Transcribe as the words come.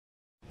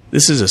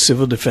This is a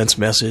civil defense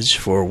message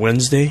for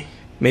Wednesday,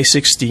 May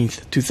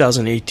 16th,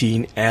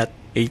 2018 at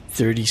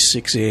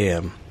 8:36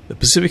 a.m. The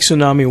Pacific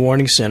Tsunami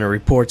Warning Center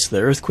reports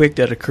the earthquake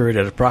that occurred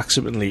at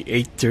approximately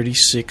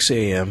 8:36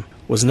 a.m.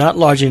 was not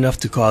large enough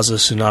to cause a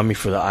tsunami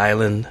for the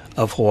island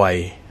of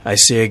Hawaii. I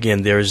say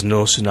again, there is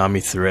no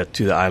tsunami threat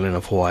to the island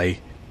of Hawaii.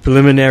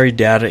 Preliminary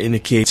data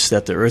indicates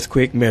that the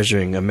earthquake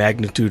measuring a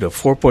magnitude of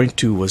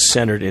 4.2 was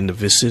centered in the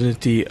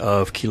vicinity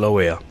of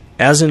Kilauea.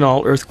 As in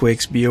all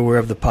earthquakes, be aware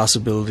of the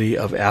possibility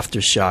of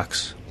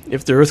aftershocks.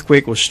 If the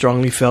earthquake was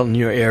strongly felt in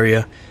your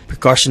area,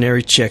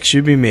 precautionary checks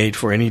should be made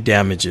for any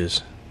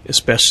damages,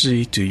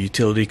 especially to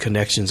utility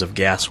connections of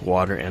gas,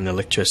 water, and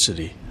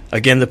electricity.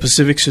 Again, the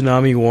Pacific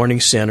Tsunami Warning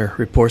Center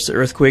reports the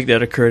earthquake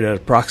that occurred at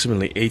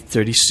approximately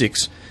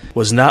 8:36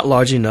 was not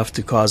large enough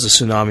to cause a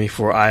tsunami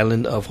for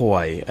island of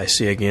Hawaii. I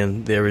say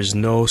again, there is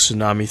no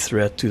tsunami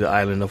threat to the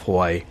island of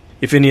Hawaii.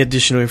 If any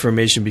additional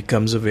information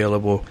becomes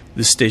available,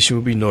 this station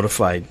will be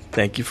notified.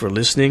 Thank you for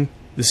listening.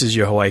 This is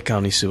your Hawaii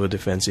County Civil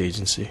Defense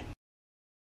Agency.